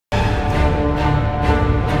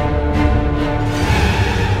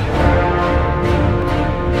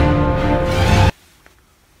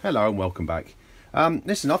Hello and welcome back.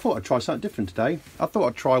 Listen, I thought I'd try something different today. I thought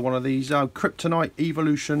I'd try one of these Kryptonite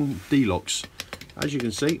Evolution D-locks. As you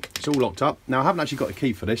can see, it's all locked up. Now, I haven't actually got a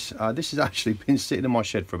key for this. This has actually been sitting in my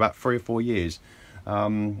shed for about 3 or 4 years.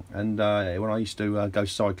 When I used to go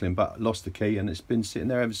cycling, but lost the key and it's been sitting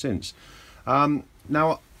there ever since.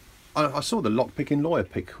 Now, I saw the lock-picking lawyer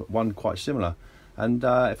pick one quite similar. And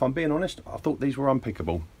if I'm being honest, I thought these were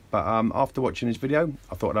unpickable. But after watching this video,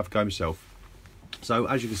 I thought I'd have a go myself. So,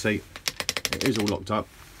 as you can see, it is all locked up.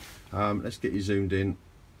 Let's get you zoomed in.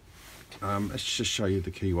 Let's just show you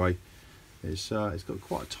the keyway. It's got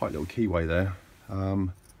quite a tight little keyway there.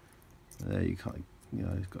 There you can't, you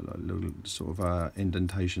know, it's got a little sort of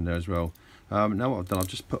indentation there as well. Now what I've done, I've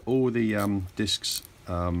just put all the discs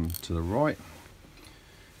to the right,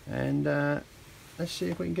 and let's see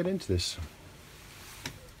if we can get into this.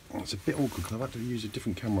 It's a bit awkward because I've had to use a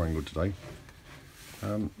different camera angle today.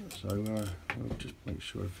 I'll just make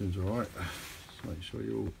sure everything's all right. Just make sure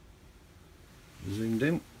you're all zoomed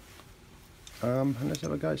in. And let's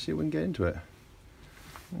have a go, see if we can get into it.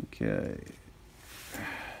 Okay.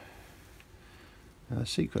 Now, the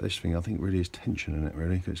secret of this thing, I think, really is tension in it,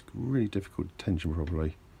 really, because it's really difficult to tension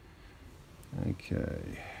properly.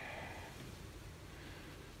 Okay.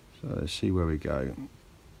 So let's see where we go.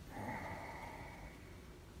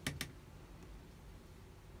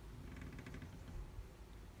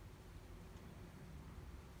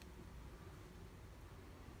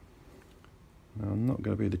 Now, I'm not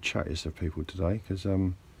going to be the chattiest of people today because I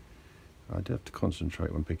do have to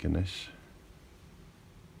concentrate when picking this.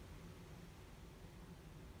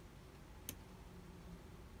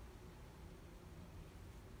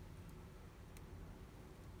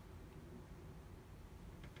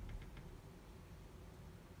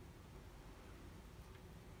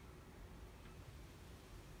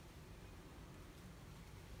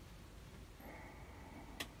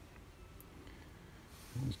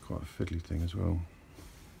 It's quite a fiddly thing as well.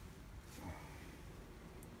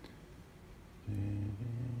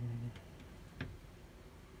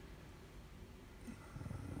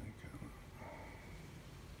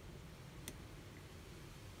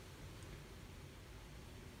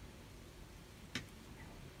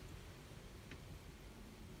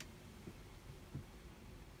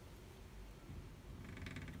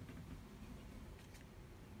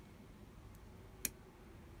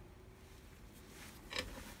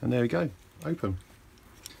 And there we go, open.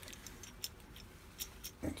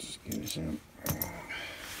 Let's just get this out.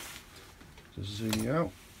 Just zoom you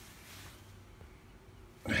out.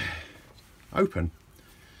 Open.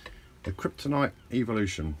 The Kryptonite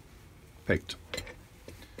Evolution picked.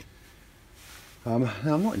 Now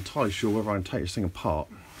I'm not entirely sure whether I can take this thing apart.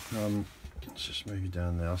 Let's just move you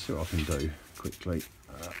down there. I'll see what I can do quickly.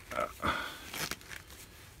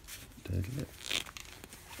 Deadlift.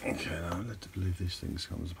 Okay, now I'm led to believe these things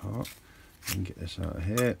comes apart. I can get this out of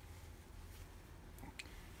here.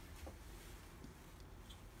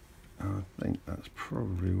 I think that's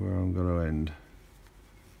probably where I'm going to end.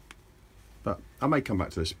 But I may come back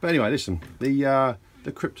to this. But anyway, listen, the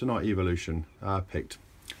Kryptonite Evolution picked.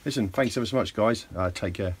 Listen, thanks ever so much, guys.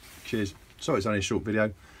 Take care. Cheers. Sorry it's only a short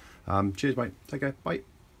video. Cheers, mate. Take care. Bye.